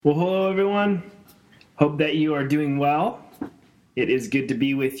Well, hello, everyone. Hope that you are doing well. It is good to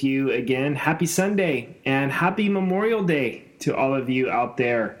be with you again. Happy Sunday and happy Memorial Day to all of you out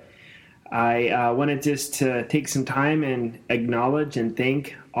there. I wanted just to take some time and acknowledge and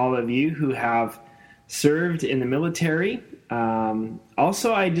thank all of you who have served in the military.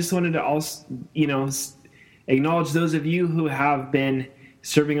 Also, I just wanted to acknowledge those of you who have been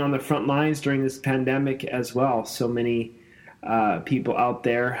serving on the front lines during this pandemic as well. So many people out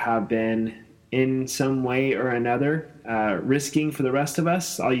there have been in some way or another risking for the rest of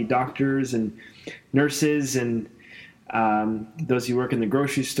us, all you doctors and nurses and those who work in the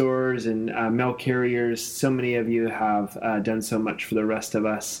grocery stores and mail carriers. So many of you have done so much for the rest of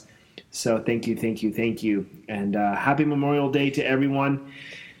us. So thank you, thank you, thank you. And happy Memorial Day to everyone.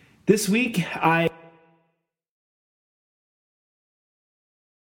 This week,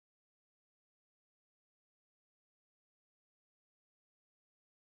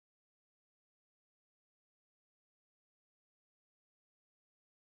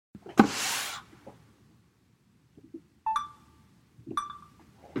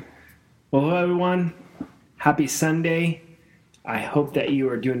 Well, hello, everyone. Happy Sunday. I hope that you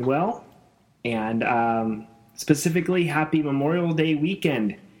are doing well. And specifically, happy Memorial Day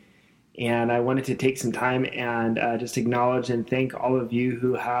weekend. And I wanted to take some time and just acknowledge and thank all of you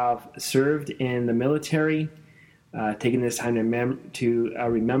who have served in the military, taking this time to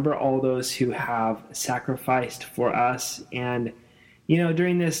remember all those who have sacrificed for us. And,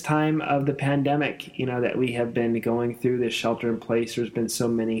 during this time of the pandemic, that we have been going through this shelter in place, there's been so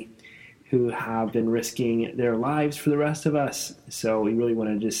many who have been risking their lives for the rest of us. So we really want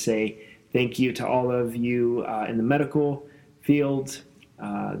to just say thank you to all of you in the medical field,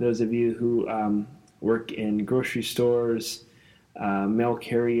 those of you who work in grocery stores, mail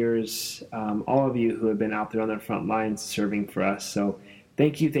carriers, all of you who have been out there on the front lines serving for us. So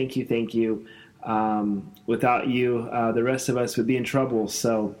thank you, thank you, thank you. Without you, the rest of us would be in trouble.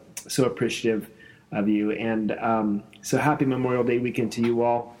 So appreciative of you. And so happy Memorial Day weekend to you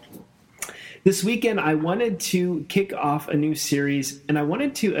all. This weekend, I wanted to kick off a new series, and I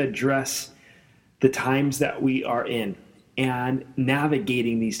wanted to address the times that we are in and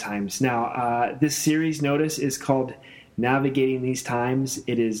navigating these times. Now, this series, notice, is called Navigating These Times.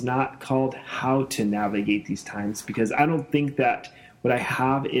 It is not called How to Navigate These Times, because I don't think that what I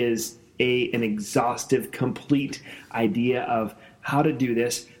have is an exhaustive, complete idea of how to do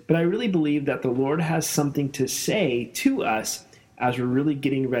this, but I really believe that the Lord has something to say to us as we're really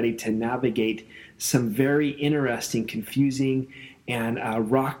getting ready to navigate some very interesting, confusing, and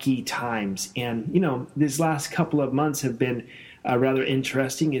rocky times. And, these last couple of months have been rather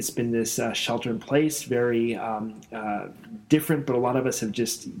interesting. It's been this shelter in place, very different, but a lot of us have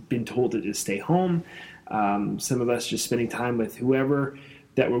just been told to just stay home. Some of us just spending time with whoever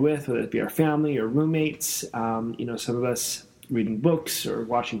that we're with, whether it be our family or roommates. Some of us reading books or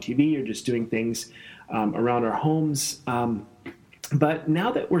watching TV or just doing things around our homes. But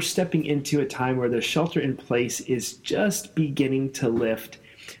now that we're stepping into a time where the shelter in place is just beginning to lift,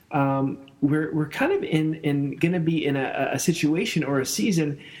 we're kind of going to be in a situation or a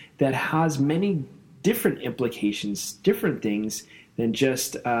season that has many different implications, different things than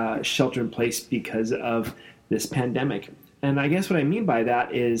just shelter in place because of this pandemic. And I guess what I mean by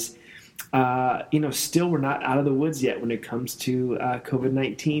that is, still we're not out of the woods yet when it comes to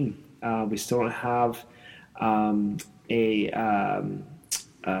COVID-19. We still don't have a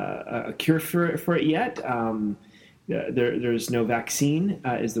cure for it yet. There's no vaccine,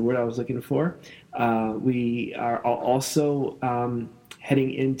 is the word I was looking for. We are also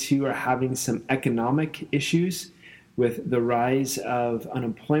heading into or having some economic issues with the rise of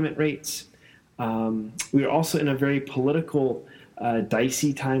unemployment rates. We are also in a very political,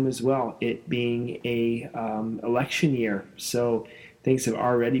 dicey time as well, it being a election year. So things have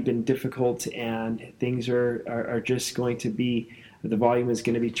already been difficult, and things are just going to be, the volume is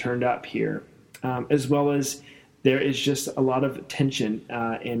going to be turned up here, as well as there is just a lot of tension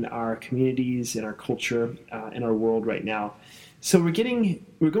in our communities, in our culture, in our world right now. So we're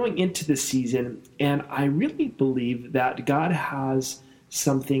going into this season, and I really believe that God has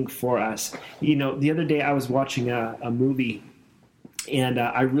something for us. The other day I was watching a movie. And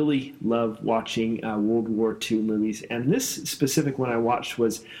I really love watching World War II movies. And this specific one I watched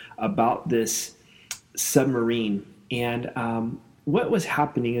was about this submarine. And what was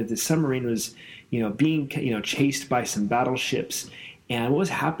happening is the submarine was, being, chased by some battleships. And what was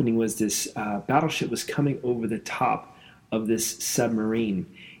happening was this battleship was coming over the top of this submarine.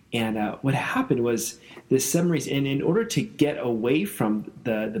 And what happened was this submarine, and in order to get away from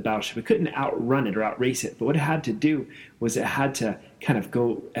the battleship, it couldn't outrun it or outrace it. But what it had to do was it had to kind of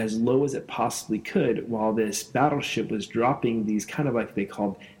go as low as it possibly could while this battleship was dropping these kind of like they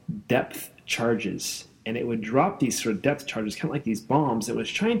called depth charges. And it would drop these sort of depth charges, kind of like these bombs that was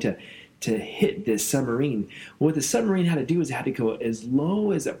trying to hit this submarine. Well, what the submarine had to do is it had to go as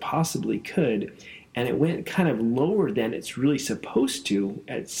low as it possibly could, and it went kind of lower than it's really supposed to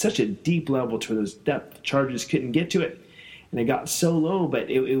at such a deep level to where those depth charges couldn't get to it. And it got so low, but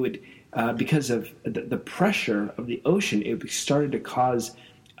it would, because of the pressure of the ocean, it started to cause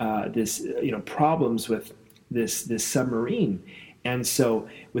this, problems with this submarine. And so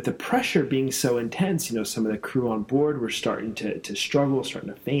with the pressure being so intense, some of the crew on board were starting to struggle,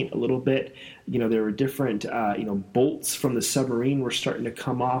 starting to faint a little bit. There were different, bolts from the submarine were starting to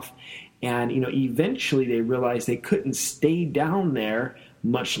come off. And, eventually they realized they couldn't stay down there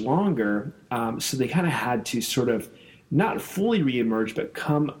much longer. So they kind of had to sort of not fully reemerge, but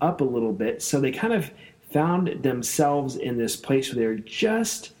come up a little bit. So they kind of found themselves in this place where they're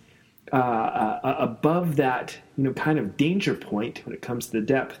just above that, kind of danger point when it comes to the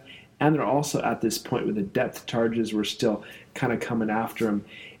depth. And they're also at this point where the depth charges were still kind of coming after them.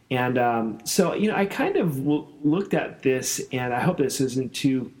 And so, I kind of looked at this, and I hope this isn't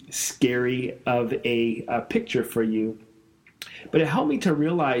too scary of a picture for you, but it helped me to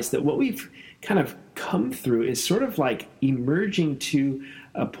realize that what we've kind of come through is sort of like emerging to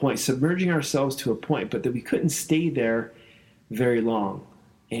a point, submerging ourselves to a point, but that we couldn't stay there very long.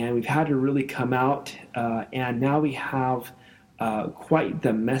 And we've had to really come out, and now we have quite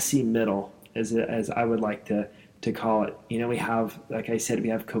the messy middle, as I would like to call it. We have, like I said, we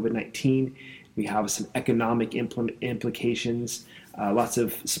have COVID-19. We have some economic implications, lots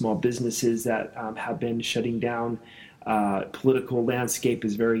of small businesses that have been shutting down. Political landscape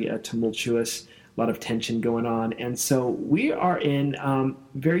is very tumultuous, a lot of tension going on. And so we are in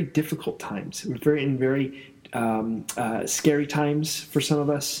very difficult times. We're in very scary times for some of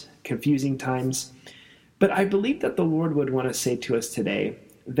us, confusing times. But I believe that the Lord would want to say to us today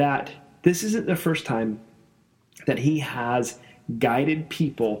that this isn't the first time that he has guided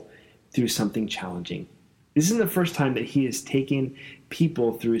people through something challenging. This isn't the first time that he has taken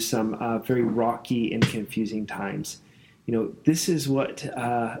people through some very rocky and confusing times. This is what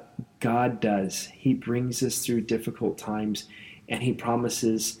God does. He brings us through difficult times, and he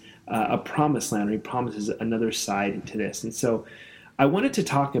promises a promised land, or he promises another side to this. And so I wanted to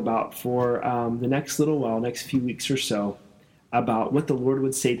talk about for the next little while, next few weeks or so, about what the Lord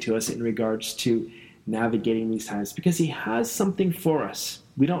would say to us in regards to navigating these times, because he has something for us.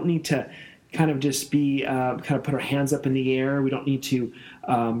 We don't need to kind of just be kind of put our hands up in the air. We don't need to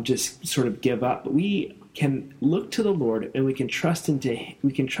just sort of give up. We can look to the Lord, and we can trust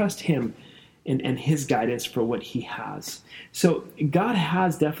him and his guidance for what he has. So God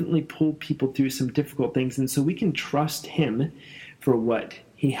has definitely pulled people through some difficult things, and so we can trust him for what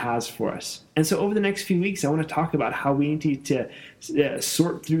he has for us. And so over the next few weeks, I want to talk about how we need to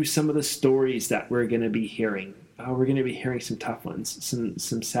sort through some of the stories that we're going to be hearing. We're going to be hearing some tough ones,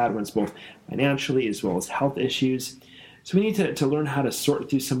 some sad ones, both financially as well as health issues. So we need to learn how to sort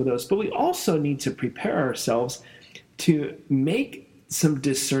through some of those. But we also need to prepare ourselves to make some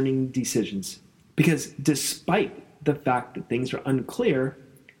discerning decisions. Because despite the fact that things are unclear,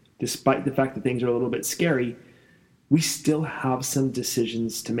 despite the fact that things are a little bit scary, we still have some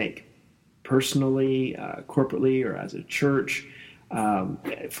decisions to make. Personally, corporately, or as a church,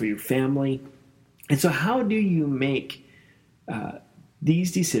 for your family. And so how do you make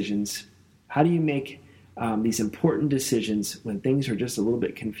these decisions? How do you make these important decisions when things are just a little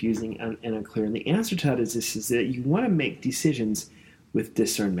bit confusing and unclear? And the answer to that is this, is that you want to make decisions with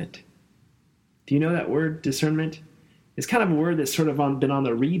discernment. Do you know that word, discernment? It's kind of a word that's sort of been on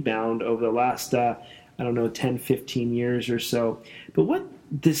the rebound over the last, 10, 15 years or so. But what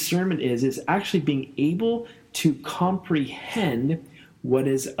discernment is actually being able to comprehend what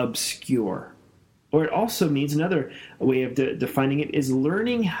is obscure. Or it also means, another way of defining it is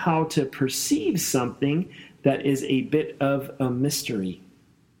learning how to perceive something that is a bit of a mystery.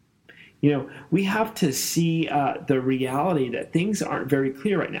 We have to see the reality that things aren't very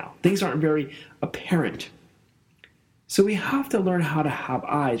clear right now. Things aren't very apparent. So we have to learn how to have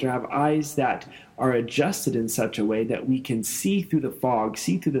eyes that are adjusted in such a way that we can see through the fog,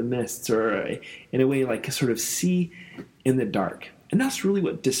 see through the mists, or in a way like sort of see in the dark. And that's really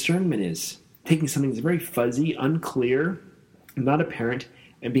what discernment is. Taking something that's very fuzzy, unclear, not apparent,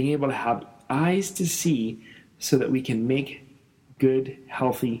 and being able to have eyes to see so that we can make good,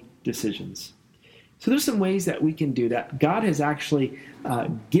 healthy decisions. So there's some ways that we can do that. God has actually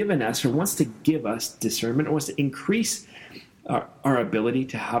given us, or wants to give us discernment, or wants to increase our ability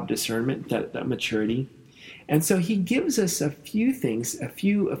to have discernment, that maturity. And so he gives us a few things, a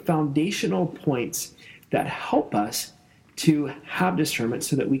few foundational points that help us to have discernment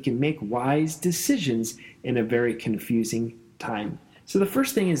so that we can make wise decisions in a very confusing time. So the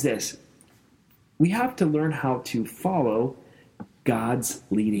first thing is this: we have to learn how to follow God's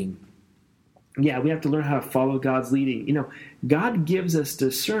leading. Yeah, we have to learn how to follow God's leading. God gives us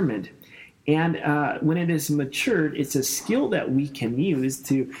discernment, and when it is matured, it's a skill that we can use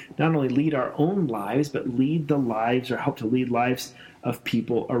to not only lead our own lives, but lead the lives or help to lead lives of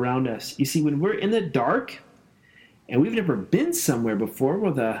people around us. You see, when we're in the dark and we've never been somewhere before,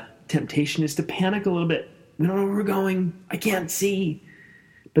 well, the temptation is to panic a little bit. We don't know where we're going. I can't see.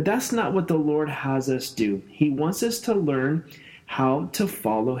 But that's not what the Lord has us do. He wants us to learn how to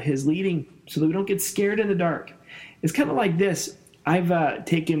follow his leading so that we don't get scared in the dark. It's kind of like this. I've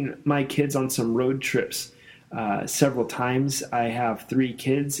taken my kids on some road trips several times. I have 3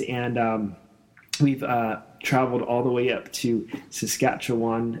 kids, and we've traveled all the way up to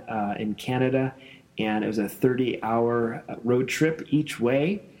Saskatchewan in Canada, and it was a 30-hour road trip each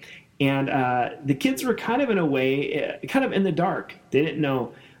way. And the kids were kind of in a way, kind of in the dark. They didn't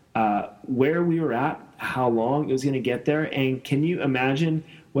know where we were at, how long it was going to get there. And can you imagine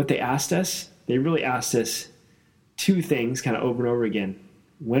what they asked us? They really asked us 2 things kind of over and over again.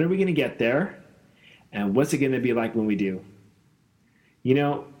 When are we going to get there? And what's it going to be like when we do?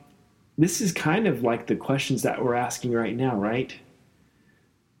 This is kind of like the questions that we're asking right now, right?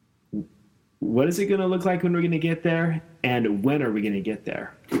 What is it going to look like when we're going to get there? And when are we going to get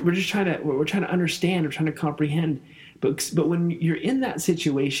there? We're trying to understand, we're trying to comprehend. But when you're in that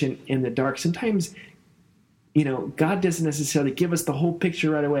situation in the dark, sometimes, God doesn't necessarily give us the whole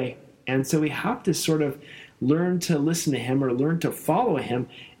picture right away. And so we have to sort of learn to listen to him or learn to follow him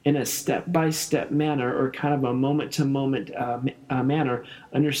in a step-by-step manner or kind of a moment-to-moment manner,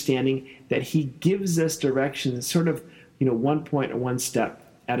 understanding that he gives us directions sort of, one point or one step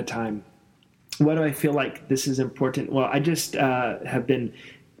at a time. Why do I feel like this is important? Well, I just have been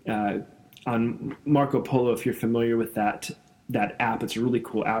on Marco Polo, if you're familiar with that app. It's a really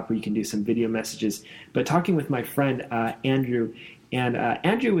cool app where you can do some video messages. But talking with my friend Andrew, and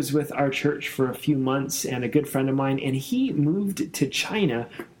Andrew was with our church for a few months and a good friend of mine, and he moved to China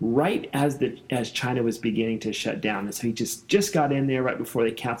right as China was beginning to shut down. And so he just got in there right before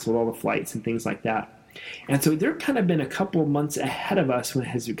they canceled all the flights and things like that. And so they've kind of been a couple of months ahead of us when it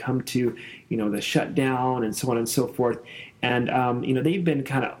has come to, the shutdown and so on and so forth. And, they've been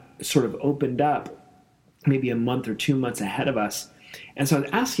kind of sort of opened up maybe a month or 2 months ahead of us. And so I was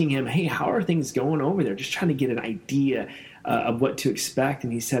asking him, hey, how are things going over there? Just trying to get an idea of what to expect.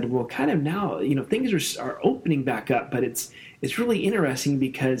 And he said, well, kind of now, things are opening back up, but it's really interesting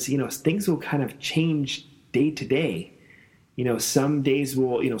because, things will kind of change day to day. Some days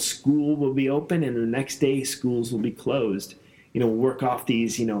school will be open, and the next day schools will be closed. We'll work off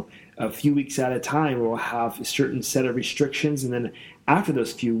these, a few weeks at a time. We'll have a certain set of restrictions, and then after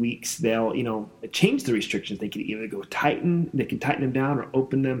those few weeks, they'll, change the restrictions. They can either tighten them down or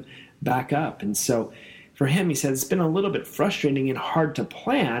open them back up. And so for him, he said, it's been a little bit frustrating and hard to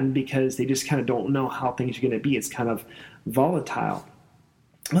plan because they just kind of don't know how things are going to be. It's kind of volatile.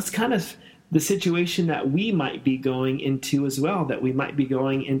 That's kind of the situation that we might be going into as well, that we might be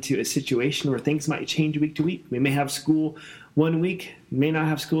going into a situation where things might change week to week. We may have school one week, may not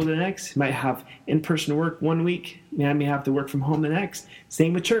have school the next, might have in-person work one week, may have to work from home the next.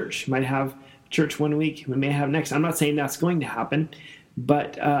 Same with church, might have church one week, we may have next. I'm not saying that's going to happen,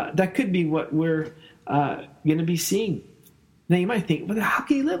 but that could be what we're going to be seeing. Now you might think, well, how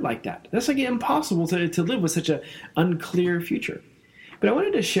can you live like that? That's like impossible to live with such an unclear future. But I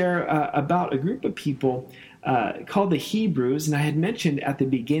wanted to share about a group of people called the Hebrews, and I had mentioned at the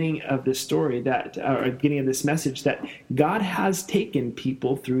beginning of this story or beginning of this message that God has taken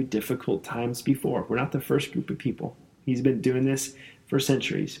people through difficult times before. We're not the first group of people. He's been doing this for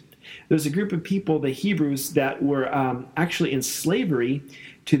centuries. There's a group of people, the Hebrews, that were actually in slavery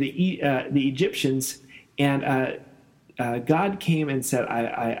to the Egyptians, and God came and said,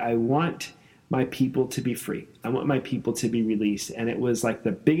 I want my people to be free. I want my people to be released. And it was like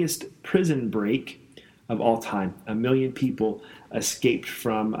the biggest prison break of all time. 1 million people escaped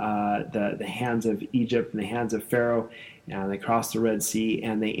from the hands of Egypt and the hands of Pharaoh. And they crossed the Red Sea,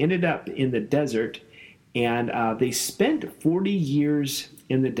 and they ended up in the desert. And they spent 40 years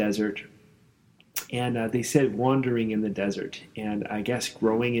in the desert. And they said wandering in the desert. And I guess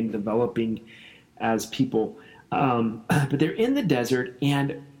growing and developing as people. But they're in the desert,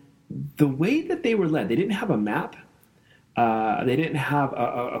 and the way that they were led, they didn't have a map. They didn't have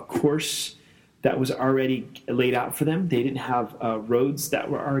a course that was already laid out for them. They didn't have roads that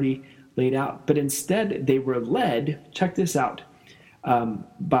were already laid out. But instead, they were led, check this out,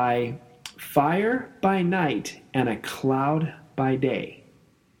 by fire by night and a cloud by day.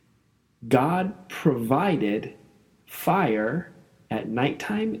 God provided fire at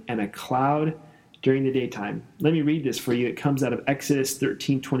nighttime and a cloud during the daytime. Let me read this for you. It comes out of Exodus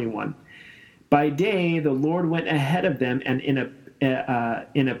 13:21. By day, the Lord went ahead of them and in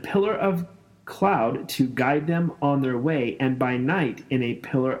a pillar of cloud to guide them on their way, and by night in a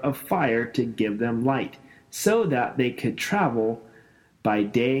pillar of fire to give them light, so that they could travel by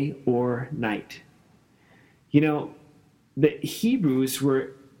day or night. You know, the Hebrews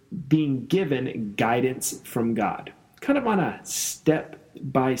were being given guidance from God, kind of on a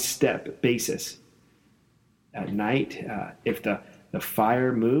step-by-step basis. At night, if the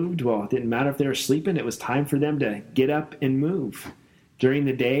fire moved, well, it didn't matter if they were sleeping. It was time for them to get up and move. During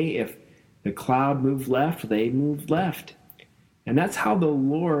the day, if the cloud moved left, they moved left. And that's how the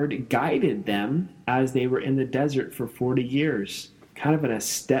Lord guided them as they were in the desert for 40 years, kind of in a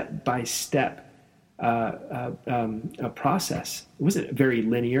step-by-step process. It wasn't very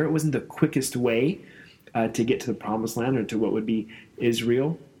linear. It wasn't the quickest way to get to the promised land or to what would be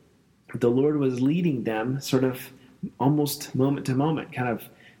Israel. The Lord was leading them sort of almost moment to moment, kind of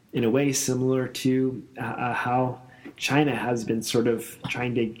in a way similar to how China has been sort of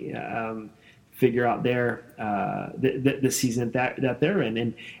trying to figure out the season that they're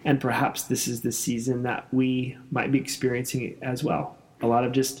in. And perhaps this is the season that we might be experiencing as well. A lot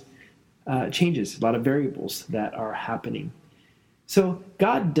of just changes, a lot of variables that are happening. So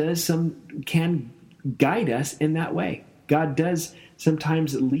God can guide us in that way. God does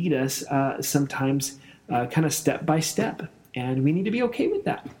sometimes lead us, sometimes kind of step by step, and we need to be okay with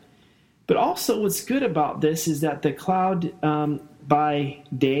that. But also what's good about this is that the cloud by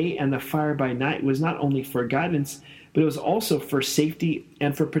day and the fire by night was not only for guidance, but it was also for safety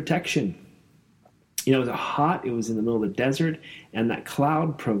and for protection. You know, it was hot, it was in the middle of the desert, and that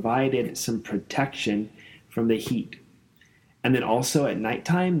cloud provided some protection from the heat. And then also at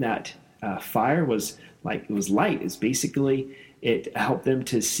nighttime, that fire was like, it was light. It's basically, it helped them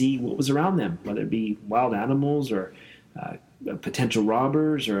to see what was around them, whether it be wild animals or potential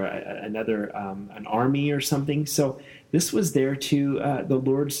robbers or an army or something. So this was there to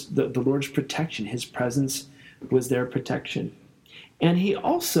the Lord's protection. His presence was their protection. And he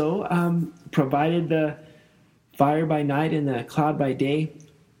also provided the fire by night and the cloud by day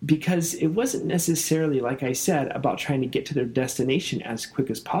because it wasn't necessarily, like I said, about trying to get to their destination as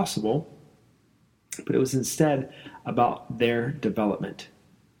quick as possible, but it was instead about their development.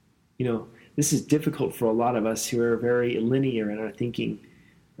 You know, this is difficult for a lot of us who are very linear in our thinking,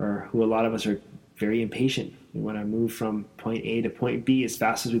 or who a lot of us are very impatient. We want to move from point A to point B as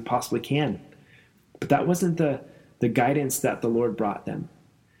fast as we possibly can. But that wasn't the guidance that the Lord brought them.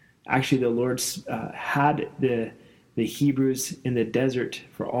 Actually, the Lord had the Hebrews in the desert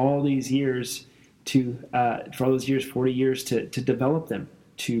for all these years 40 years to develop them,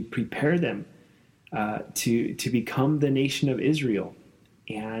 to prepare them to become the nation of Israel.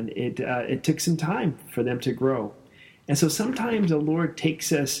 And it took some time for them to grow. And so sometimes the Lord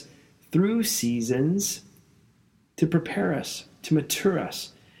takes us through seasons to prepare us, to mature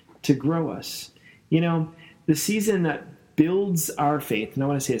us, to grow us. You know, the season that builds our faith, and I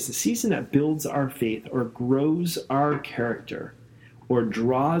want to say this, the season that builds our faith or grows our character or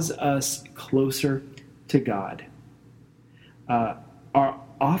draws us closer to God are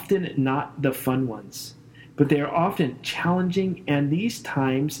often not the fun ones, but they are often challenging, and these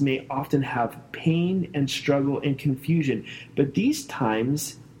times may often have pain and struggle and confusion. But these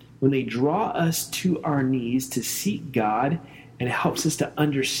times, when they draw us to our knees to seek God, and it helps us to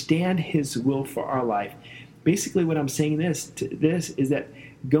understand His will for our life. Basically, what I'm saying this is that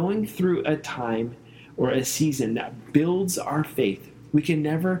going through a time or a season that builds our faith, we can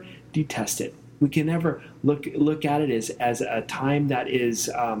never detest it. We can never look at it as a time that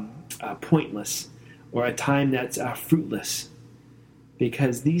is pointless or a time that's fruitless,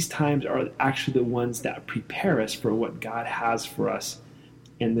 because these times are actually the ones that prepare us for what God has for us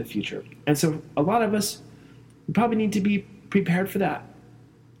in the future. And so a lot of us, we probably need to be prepared for that.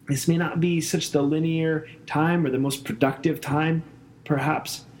 This may not be such the linear time or the most productive time,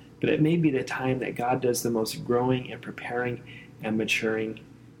 perhaps, but it may be the time that God does the most growing and preparing and maturing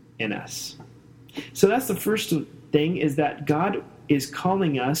in us. So that's the first thing, is that God is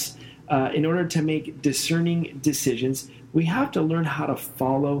calling us in order to make discerning decisions. We have to learn how to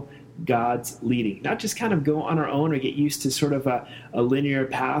follow God's leading, not just kind of go on our own or get used to sort of a linear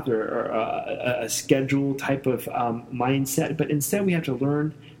path or a schedule type of mindset, but instead we have to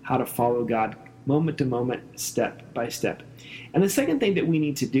learn how to follow God moment to moment, step by step. And the second thing that we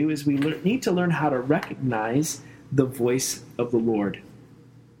need to do is we need to learn how to recognize the voice of the Lord.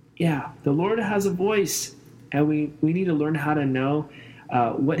 Yeah, the Lord has a voice, and we need to learn how to know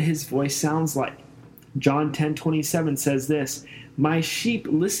what his voice sounds like. John 10:27 says this, "My sheep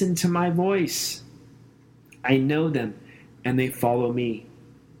listen to my voice. I know them, and they follow me."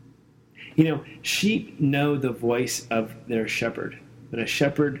 You know, sheep know the voice of their shepherd. When a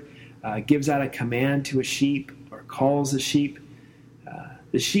shepherd gives out a command to a sheep or calls a sheep,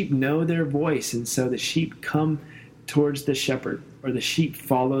 the sheep know their voice, and so the sheep come towards the shepherd, or the sheep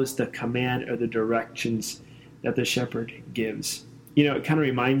follows the command or the directions that the shepherd gives. You know, it kind of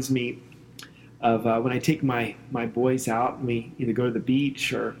reminds me of when I take my boys out, and we either go to the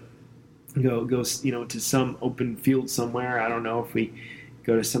beach or go to some open field somewhere. I don't know if we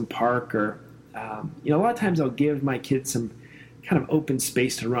go to some park or a lot of times I'll give my kids some kind of open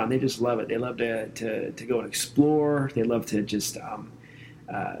space to run. They just love it. They love to go and explore. They love to just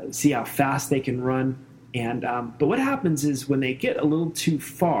see how fast they can run. And but what happens is when they get a little too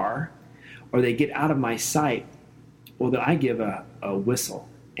far or they get out of my sight, well, then I give a whistle.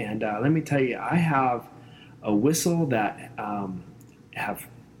 And let me tell you, I have a whistle that have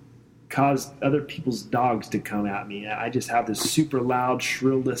caused other people's dogs to come at me. I just have this super loud,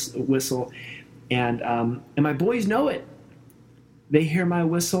 shrill whistle, and my boys know it. They hear my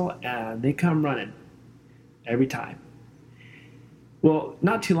whistle and they come running every time. Well,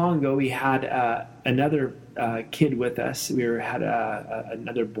 not too long ago, we had another kid with us. We had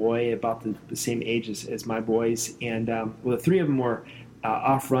another boy about the same age as my boys, and the three of them were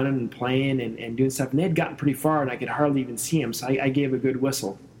off running and playing and doing stuff, and they had gotten pretty far, and I could hardly even see them, so I gave a good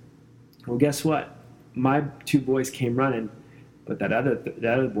whistle. Well, guess what? My two boys came running, but that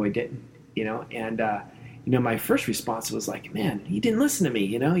other boy didn't, and my first response was like, man, he didn't listen to me,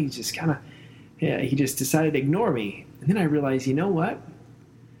 he just he just decided to ignore me. And then I realized, you know what?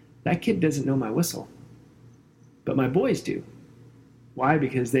 That kid doesn't know my whistle, but my boys do. Why?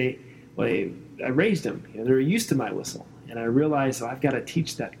 Because I raised them. They're used to my whistle. And I realized, I've got to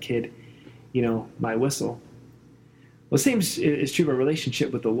teach that kid, my whistle. Well, the same is true of our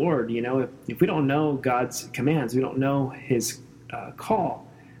relationship with the Lord. If we don't know God's commands, we don't know his call,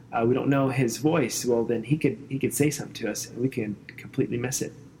 we don't know his voice, well, then he could say something to us, and we can completely miss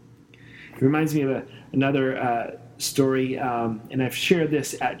it. It reminds me of another story, and I've shared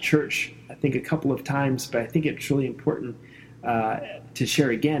this at church, I think, a couple of times, but I think it's really important to share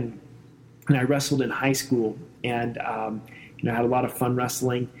again. And I wrestled in high school, and I had a lot of fun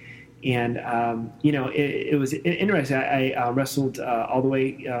wrestling. And it was interesting. I wrestled all the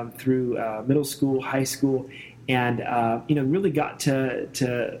way through middle school, high school, and really got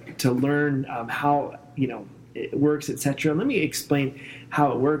to learn how it works, etc. Let me explain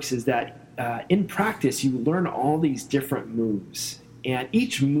how it works. Is that in practice you learn all these different moves, and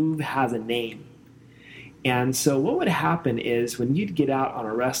each move has a name. And so what would happen is when you'd get out on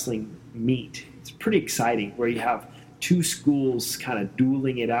a wrestling meet, it's pretty exciting, where you have two schools kind of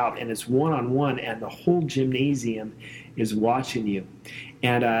dueling it out, and it's one-on-one, and the whole gymnasium is watching you.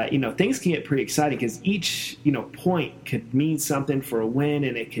 And things can get pretty exciting because each point could mean something for a win,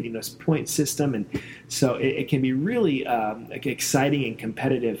 and it could it's a point system, and so it can be really exciting and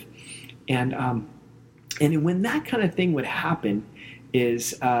competitive. And when that kind of thing would happen,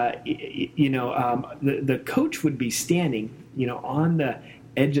 is the coach would be standing on the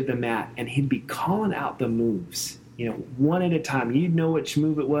edge of the mat, and he'd be calling out the moves, one at a time. You'd know which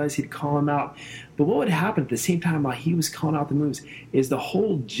move it was. He'd call them out. But what would happen at the same time while he was calling out the moves is the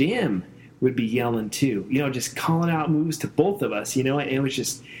whole gym would be yelling too, just calling out moves to both of us, and it was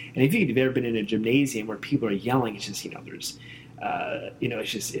just, and if you've ever been in a gymnasium where people are yelling, it's just, there's,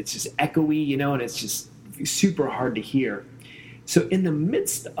 it's just echoey, and it's just super hard to hear. So in the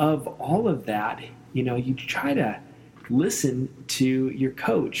midst of all of that, you try to listen to your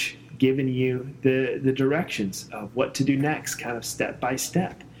coach giving you the directions of what to do next, kind of step by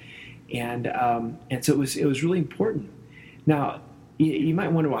step. And so it was really important. Now, you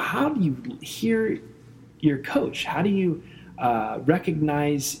might wonder, well, how do you hear your coach? How do you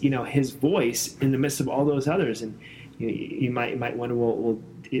recognize, his voice in the midst of all those others? And you might wonder, well,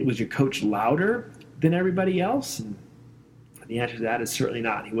 was your coach louder than everybody else? And the answer to that is certainly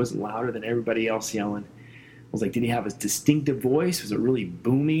not. He wasn't louder than everybody else yelling. I was like, did he have a distinctive voice? Was it really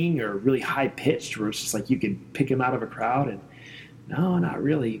booming or really high pitched, where it's just like you could pick him out of a crowd? And no, not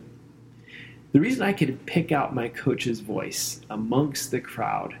really. The reason I could pick out my coach's voice amongst the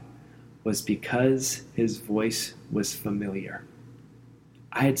crowd was because his voice was familiar.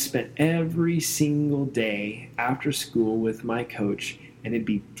 I had spent every single day after school with my coach, and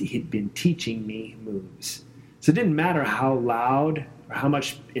he'd been teaching me moves. So it didn't matter how loud or how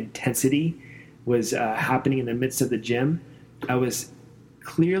much intensity was happening in the midst of the gym. I was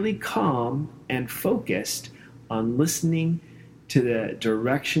clearly calm and focused on listening to the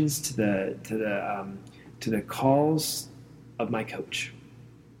directions, to the calls of my coach.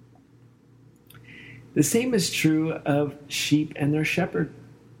 The same is true of sheep and their shepherd.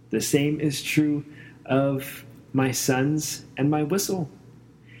 The same is true of my sons and my whistle.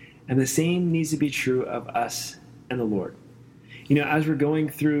 And the same needs to be true of us and the Lord. As we're going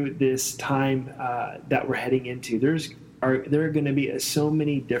through this time that we're heading into, there are going to be so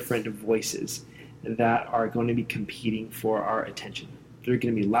many different voices that are going to be competing for our attention. There are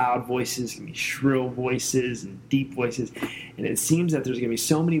going to be loud voices, going to be shrill voices, and deep voices. And it seems that there's going to be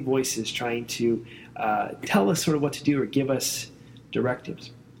so many voices trying to tell us sort of what to do or give us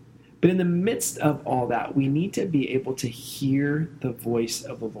directives. But in the midst of all that, we need to be able to hear the voice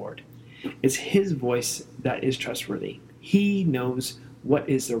of the Lord. It's His voice that is trustworthy. He knows what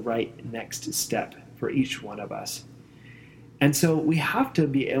is the right next step for each one of us. And so we have to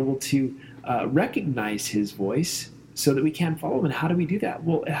be able to recognize His voice so that we can follow Him. And how do we do that?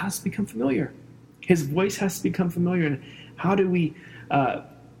 Well, it has to become familiar. His voice has to become familiar. And how do we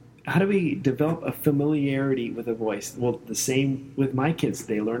develop a familiarity with a voice? Well, the same with my kids.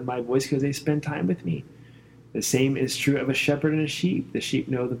 They learn my voice because they spend time with me. The same is true of a shepherd and a sheep. The sheep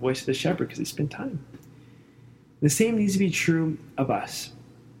know the voice of the shepherd because they spend time. The same needs to be true of us.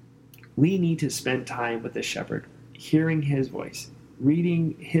 We need to spend time with the shepherd, hearing his voice,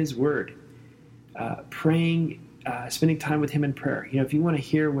 reading his word, praying, spending time with him in prayer. If you want to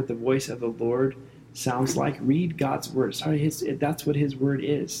hear what the voice of the Lord sounds like, read God's word. That's what his word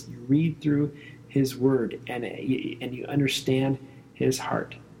is. You read through his word and you understand his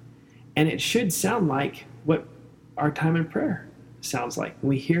heart. And it should sound like what our time in prayer sounds like. When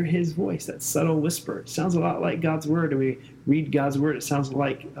we hear his voice, that subtle whisper, it sounds a lot like God's word. And we read God's word, it sounds a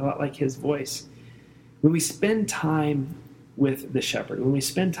lot like his voice. When we spend time with the shepherd, when we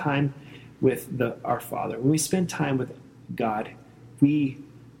spend time with our Father, when we spend time with God, we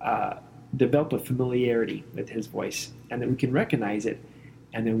develop a familiarity with his voice, and then we can recognize it,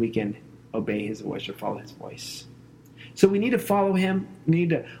 and then we can obey his voice or follow his voice. So we need to follow him. We need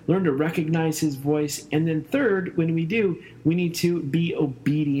to learn to recognize his voice. And then third, when we do, we need to be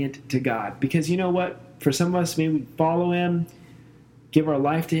obedient to God. Because you know what? For some of us, maybe we follow him, give our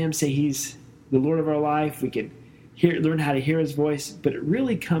life to him, say he's the Lord of our life. We can learn how to hear his voice. But it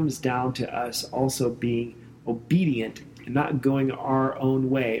really comes down to us also being obedient and not going our own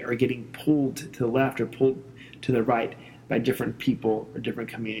way or getting pulled to the left or pulled to the right by different people or different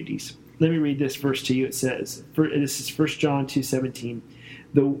communities. Let me read this verse to you. It says, this is 1 John 2:17.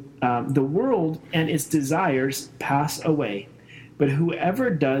 The world and its desires pass away, but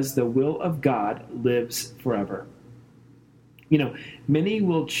whoever does the will of God lives forever. Many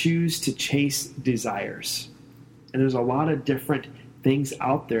will choose to chase desires. And there's a lot of different things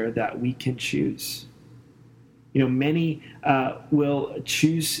out there that we can choose. Many will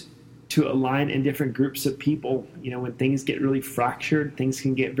choose to align in different groups of people. When things get really fractured, things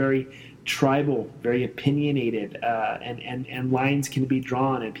can get very tribal, very opinionated, and lines can be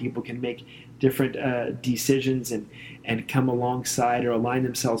drawn, and people can make different decisions and come alongside or align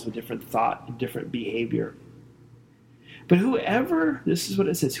themselves with different thought and different behavior. But this is what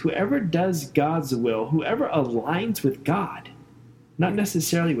it says, whoever does God's will, whoever aligns with God, not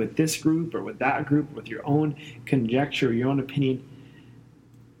necessarily with this group or with that group, with your own conjecture, or your own opinion,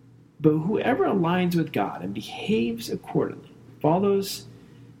 but whoever aligns with God and behaves accordingly, follows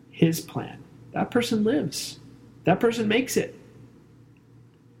his plan, that person lives. That person makes it.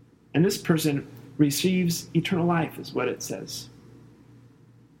 And this person receives eternal life, is what it says.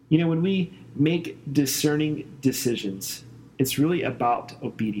 When we make discerning decisions, it's really about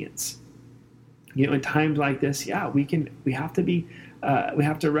obedience. In times like this, we have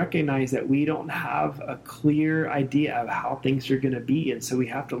to recognize that we don't have a clear idea of how things are going to be, and so we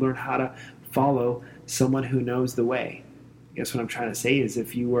have to learn how to follow someone who knows the way. I guess what I'm trying to say is,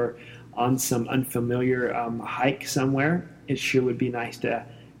 if you were on some unfamiliar hike somewhere, it sure would be nice to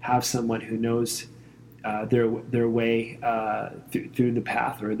have someone who knows their way through the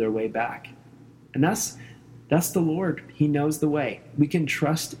path or their way back. And that's the Lord. He knows the way. We can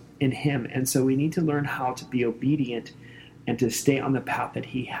trust in him, and so we need to learn how to be obedient and to stay on the path that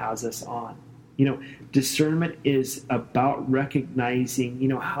he has us on. Discernment is about recognizing,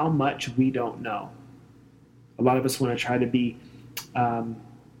 how much we don't know. A lot of us want to try to be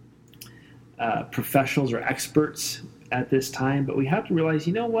professionals or experts at this time, but we have to realize,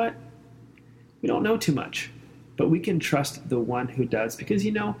 we don't know too much. but we can trust the one who does. Because,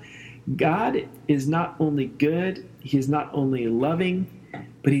 God is not only good, he is not only loving,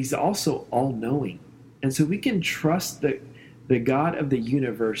 but he's also all-knowing. And so we can trust the God of the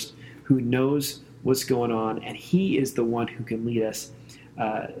universe who knows what's going on, and he is the one who can lead us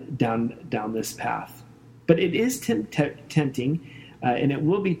down this path. But it is tempting, and it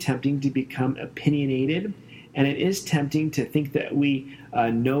will be tempting to become opinionated, and it is tempting to think that we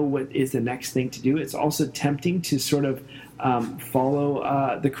know what is the next thing to do. It's also tempting to sort of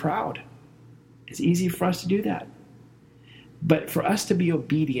follow the crowd. It's easy for us to do that. But for us to be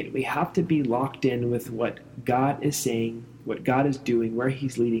obedient, we have to be locked in with what God is saying, what God is doing, where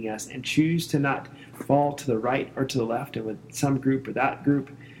he's leading us, and choose to not fall to the right or to the left and with some group or that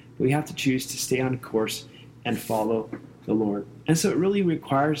group. We have to choose to stay on course and follow the Lord. And so it really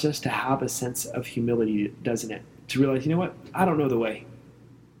requires us to have a sense of humility, doesn't it? To realize, you know what? I don't know the way.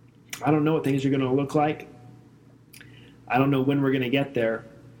 I don't know what things are going to look like. I don't know when we're going to get there,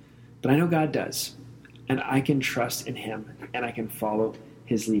 but I know God does. And I can trust in him, and I can follow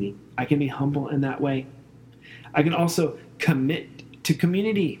his leading. I can be humble in that way. I can also commit to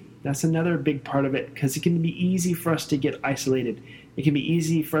community. That's another big part of it, because it can be easy for us to get isolated. It can be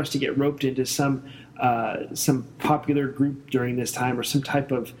easy for us to get roped into some popular group during this time, or some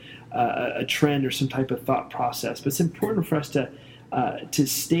type of a trend, or some type of thought process. But it's important for us to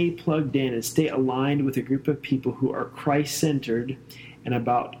stay plugged in and stay aligned with a group of people who are Christ-centered and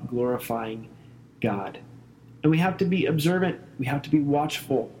about glorifying God. And we have to be observant. We have to be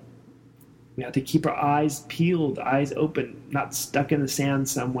watchful. We have to keep our eyes peeled, eyes open, not stuck in the sand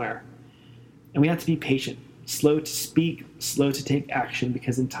somewhere. And we have to be patient, slow to speak, slow to take action,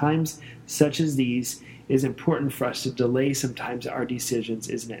 because in times such as these, it is important for us to delay sometimes our decisions,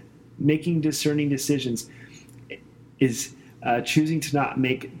 isn't it? Making discerning decisions is choosing to not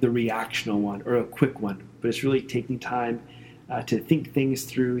make the reactional one or a quick one, but it's really taking time to think things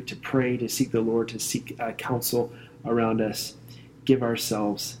through, to pray, to seek the Lord, to seek counsel around us, give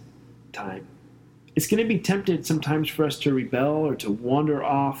ourselves time. It's going to be tempted sometimes for us to rebel or to wander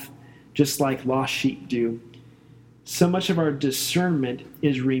off, just like lost sheep do. So much of our discernment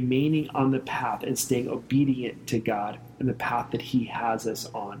is remaining on the path and staying obedient to God and the path that he has us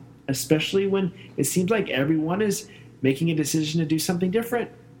on, especially when it seems like everyone is making a decision to do something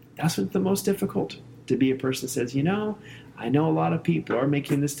different. That's what's the most difficult, to be a person that says, I know a lot of people are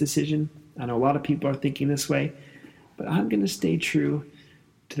making this decision. I know a lot of people are thinking this way, but I'm going to stay true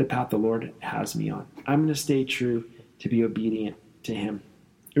to the path the Lord has me on. I'm going to stay true to be obedient to him.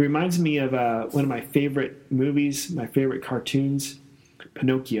 It reminds me of one of my favorite movies, my favorite cartoons,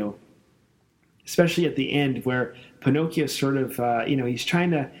 Pinocchio, especially at the end where Pinocchio sort of, he's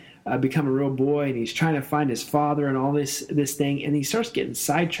trying to become a real boy, and he's trying to find his father and all this thing, and he starts getting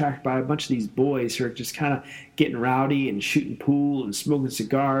sidetracked by a bunch of these boys who are just kind of getting rowdy and shooting pool and smoking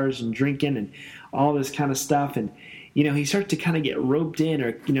cigars and drinking and all this kind of stuff. And he starts to kind of get roped in,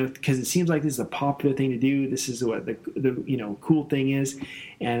 or because it seems like this is a popular thing to do. This is what the cool thing is,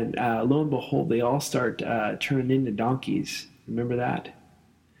 and lo and behold, they all start turning into donkeys. Remember that?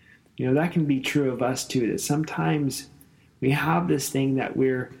 That can be true of us too. That sometimes we have this thing that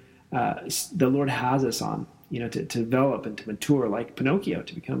the Lord has us on, to develop and to mature, like Pinocchio,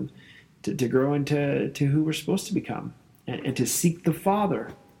 to become, to grow into who we're supposed to become, and to seek the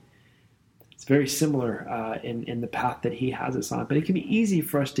Father. It's very similar in the path that he has us on. But it can be easy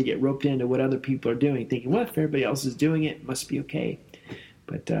for us to get roped into what other people are doing, thinking, well, if everybody else is doing it, it must be okay.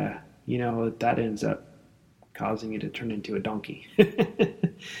 But, that ends up causing you to turn into a donkey.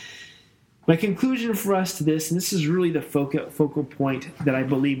 My conclusion for us to this, and this is really the focal point that I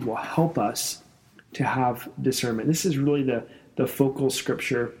believe will help us to have discernment. This is really the focal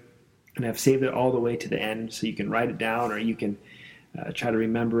scripture, and I've saved it all the way to the end so you can write it down, or you can try to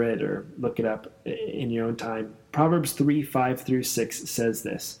remember it or look it up in your own time. Proverbs 3:5-6 says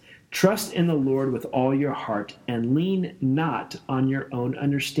this: "Trust in the Lord with all your heart, and lean not on your own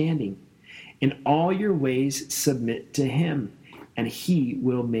understanding. In all your ways submit to him, and he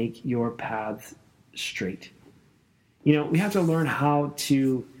will make your paths straight." We have to learn how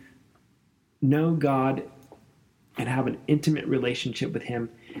to know God and have an intimate relationship with him,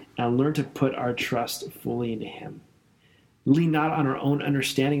 and learn to put our trust fully into him. Lean not on our own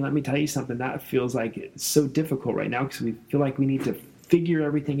understanding. Let me tell you something, that feels like it's so difficult right now, because we feel like we need to figure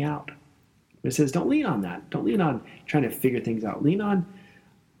everything out. It says, don't lean on that. Don't lean on trying to figure things out. Lean on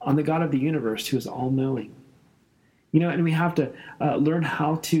the God of the universe, who is all-knowing. And we have to learn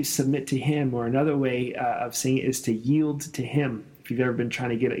how to submit to him, or another way of saying it is to yield to him. If you've ever been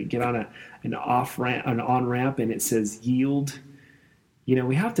trying to get on an on-ramp and it says yield,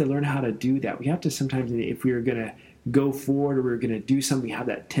 We have to learn how to do that. We have to sometimes, if we are going to go forward or we're going to do something, we have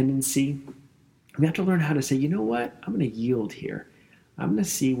that tendency. We have to learn how to say, you know what? I'm going to yield here. I'm going to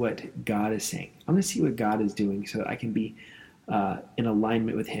see what God is saying. I'm going to see what God is doing so that I can be in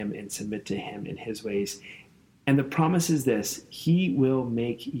alignment with him and submit to him in his ways. And the promise is this: he will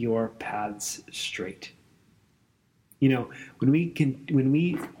make your paths straight. When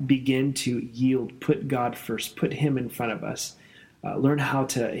we begin to yield, put God first, put him in front of us, learn how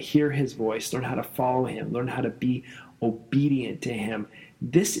to hear his voice, learn how to follow him, learn how to be obedient to him.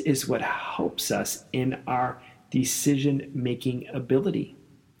 This is what helps us in our decision-making ability.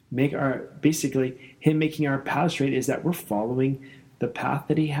 Basically, him making our path straight is that we're following the path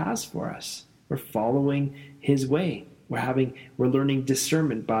that he has for us. We're following his way. We're learning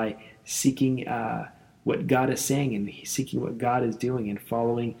discernment by seeking what God is saying and seeking what God is doing and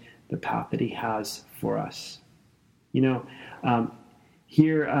following the path that he has for us. So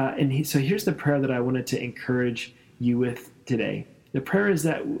here's the prayer that I wanted to encourage you with today. The prayer is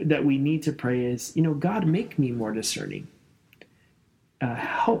that we need to pray is, God, make me more discerning.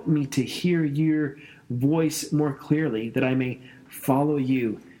 Help me to hear your voice more clearly, that I may follow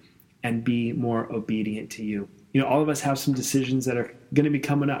you and be more obedient to you. All of us have some decisions that are going to be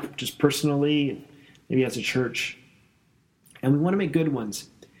coming up, just personally, maybe as a church. And we want to make good ones.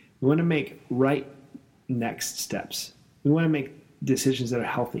 We want to make right next steps. We want to make decisions that are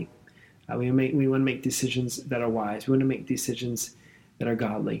healthy. We want to make decisions that are wise. We want to make decisions that are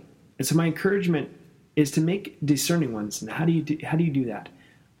godly. And so my encouragement is to make discerning ones. And how do you do that?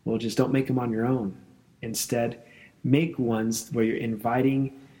 Well, just don't make them on your own. Instead, make ones where you're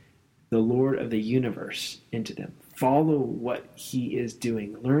inviting the Lord of the universe into them. Follow what he is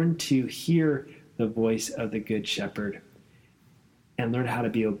doing. Learn to hear the voice of the Good Shepherd and learn how to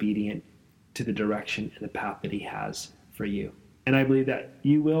be obedient to the direction and the path that he has for you. And I believe that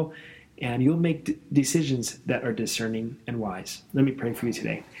you will, and you'll make decisions that are discerning and wise. Let me pray for you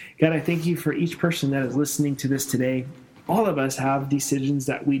today. God, I thank you for each person that is listening to this today. All of us have decisions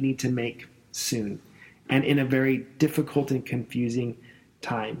that we need to make soon and in a very difficult and confusing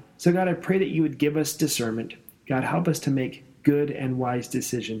time. So God, I pray that you would give us discernment. God, help us to make good and wise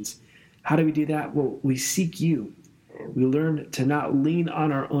decisions. How do we do that? Well, we seek you. We learn to not lean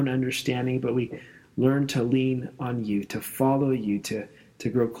on our own understanding, but we learn to lean on you, to follow you, to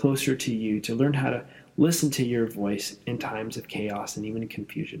grow closer to you, to learn how to listen to your voice in times of chaos and even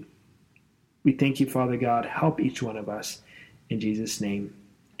confusion. We thank you, Father God. Help each one of us. In Jesus' name,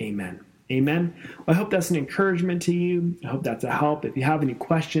 amen. Amen. Well, I hope that's an encouragement to you. I hope that's a help. If you have any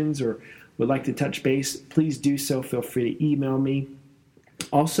questions or would like to touch base, please do so. Feel free to email me.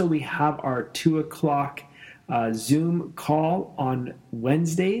 Also, we have our 2:00 Zoom call on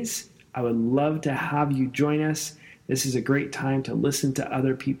Wednesdays. I would love to have you join us. This is a great time to listen to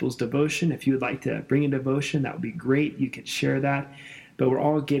other people's devotion. If you would like to bring a devotion, that would be great. You could share that. But we're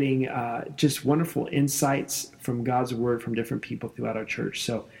all getting just wonderful insights from God's word from different people throughout our church.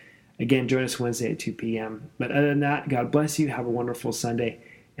 So again, join us Wednesday at 2 p.m. But other than that, God bless you. Have a wonderful Sunday,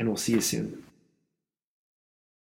 and we'll see you soon.